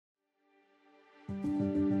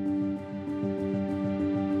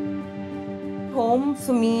Home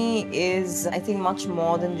for me is, I think, much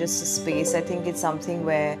more than just a space. I think it's something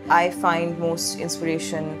where I find most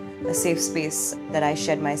inspiration, a safe space that I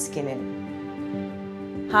shed my skin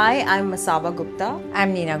in. Hi, I'm Masaba Gupta.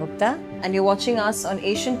 I'm Neena Gupta. And you're watching us on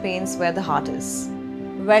Asian Paints Where the Heart Is.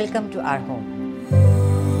 Welcome to our home.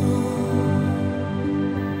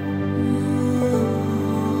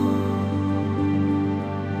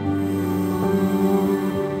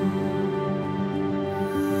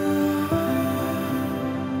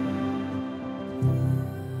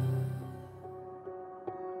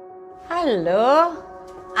 Hello,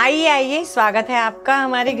 आइए आइए, स्वागत है आपका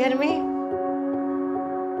हमारे घर में.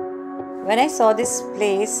 When I saw this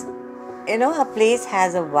place, you know, a place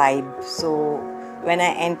has a vibe. So when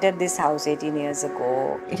I entered this house 18 years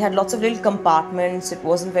ago, it had lots of little compartments. It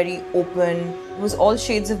wasn't very open. It was all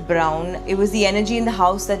shades of brown. It was the energy in the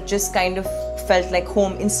house that just kind of felt like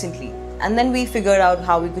home instantly. And then we figured out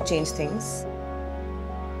how we could change things.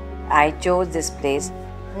 I chose this place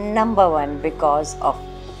number one because of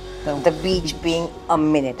the beach being a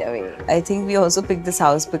minute away. I think we also picked this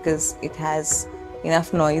house because it has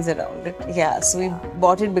enough noise around it. Yeah, so we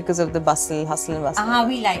bought it because of the hustle and bustle.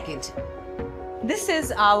 We like it. This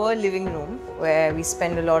is our living room where we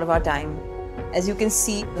spend a lot of our time. As you can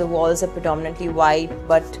see, the walls are predominantly white,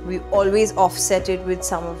 but we always offset it with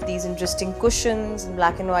some of these interesting cushions in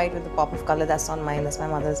black and white with a pop of color. That's not mine, that's my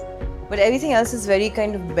mother's. But everything else is very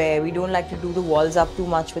kind of bare. We don't like to do the walls up too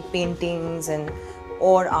much with paintings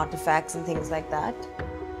or artifacts and things like that.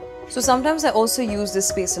 So sometimes I also use this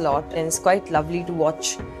space a lot, and it's quite lovely to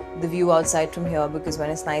watch the view outside from here, because when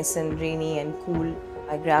it's nice and rainy and cool,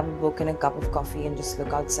 I grab a book and a cup of coffee and just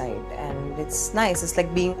look outside, and it's nice. It's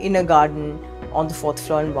like being in a garden on the 4th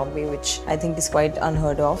floor in Bombay, which I think is quite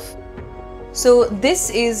unheard of. So this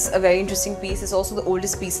is a very interesting piece. It's also the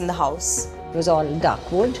oldest piece in the house. It was all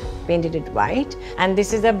dark wood, painted it white, and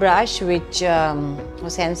this is the brush which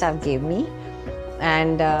Hussain Saab gave me.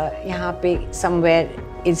 And यहाँ पे somewhere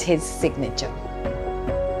is his signature.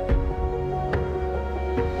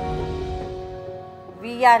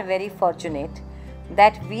 We are very fortunate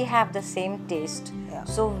that we have the same taste,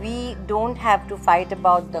 so we don't have to fight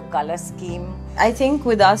about the color scheme. I think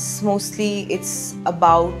with us mostly it's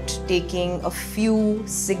about taking a few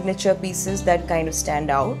signature pieces that kind of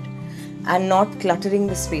stand out and not cluttering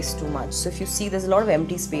the space too much. So if you see, there's a lot of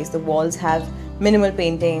empty space. The walls have minimal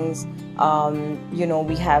paintings. You know,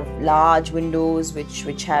 we have large windows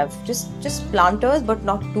which have just planters, but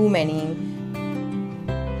not too many.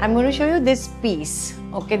 I'm going to show you this piece.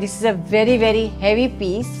 Okay, this is a very, very heavy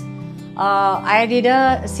piece. I did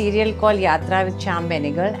a serial called Yatra with Shyam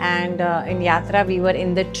Benegal, and in Yatra we were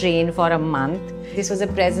in the train for a month. This was a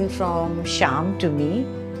present from Shyam to me.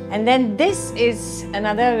 And then this is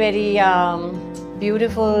another very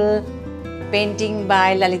beautiful painting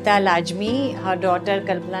by Lalita Lajmi. Her daughter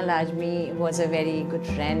Kalpana Lajmi was a very good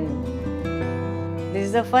friend. This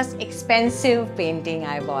is the first expensive painting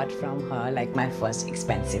I bought from her, like my first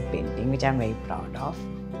expensive painting, which I'm very proud of.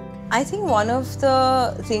 I think one of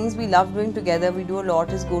the things we love doing together, we do a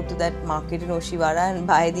lot, is go to that market in Oshiwara and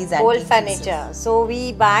buy these antique old furniture. So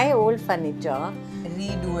we buy old furniture,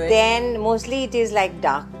 redo it. Then mostly it is like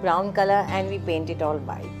dark brown color, and we paint it all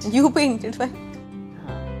white. You paint it white?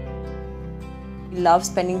 We love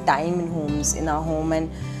spending time in homes, in our home,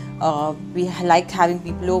 and we like having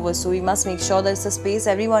people over, so we must make sure that it's a space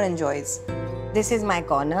everyone enjoys. This is my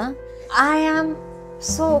corner. I am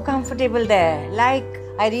so comfortable there. Like,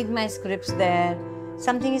 I read my scripts there.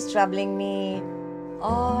 Something is troubling me,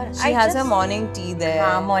 or she has her morning tea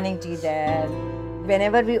there. Morning tea there.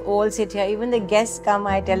 Whenever we all sit here, even the guests come,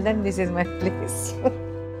 I tell them this is my place.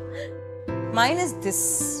 Mine is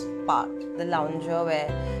this part, the lounger,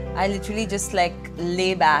 where I literally just like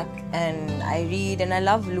lay back and I read, and I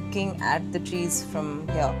love looking at the trees from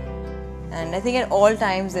here. And I think at all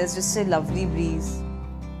times there's just a lovely breeze.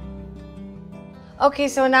 Okay,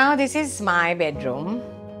 so now this is my bedroom.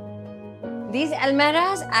 These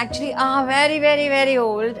almirahs actually are very, very, very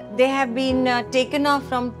old. They have been taken off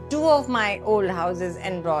from 2 of my old houses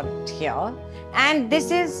and brought here. And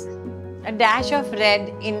this is a dash of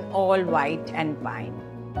red in all white and pine.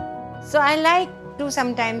 So I like to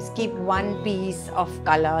sometimes keep one piece of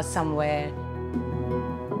color somewhere.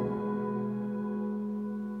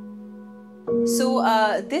 So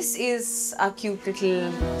this is our cute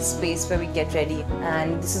little space where we get ready,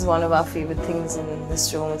 and this is one of our favorite things in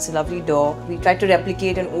this room. It's a lovely door. We tried to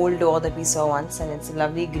replicate an old door that we saw once, and it's a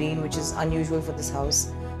lovely green, which is unusual for this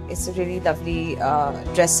house. It's a really lovely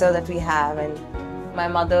dresser that we have, and my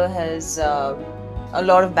mother has a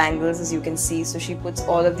lot of bangles, as you can see, so she puts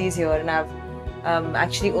all of these here, and I've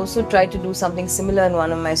Actually also tried to do something similar in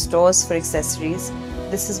one of my stores for accessories.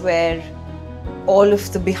 This is where all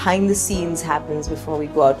of the behind the scenes happens before we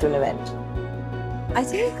go out to an event. I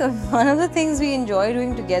think one of the things we enjoy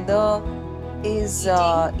doing together is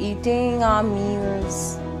eating our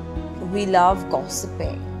meals. We love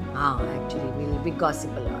gossiping. Actually, we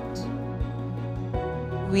gossip a lot.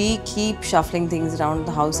 We keep shuffling things around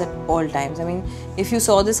the house at all times. I mean, if you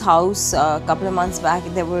saw this house a couple of months back,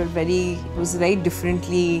 it was a very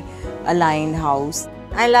differently aligned house.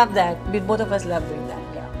 I love that. We both of us love doing that.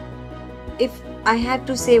 Yeah. If I had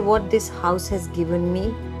to say what this house has given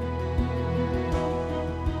me,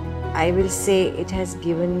 I will say it has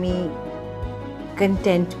given me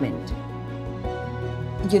contentment.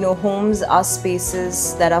 You know, homes are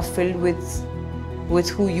spaces that are filled with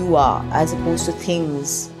who you are as opposed to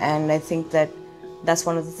things, and I think that's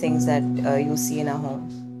one of the things that you'll see in our home.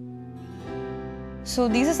 So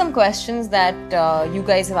these are some questions that you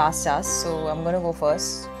guys have asked us, so I'm going to go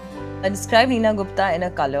first. Describe Neena Gupta in a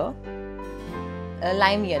color.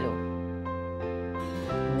 Lime yellow.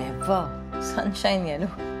 Never. Sunshine yellow.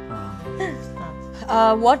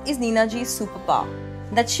 What is Neena Ji's superpower?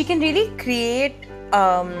 That she can really create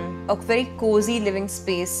a very cozy living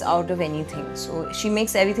space out of anything. So she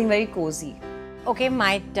makes everything very cozy. Okay,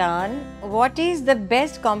 my turn. What is the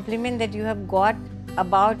best compliment that you have got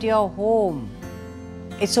about your home?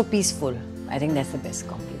 It's so peaceful. I think that's the best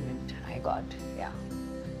compliment I got. Yeah.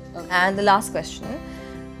 Okay. And the last question.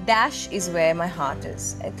 Dash is where my heart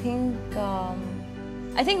is. I think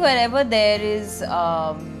wherever there is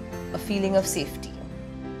a feeling of safety.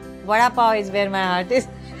 Vada pav is where my heart is.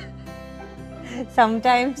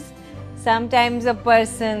 Sometimes a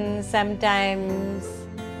person, sometimes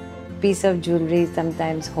piece of jewelry,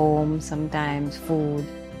 sometimes home, sometimes food.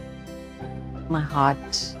 My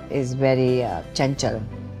heart is very chanchal.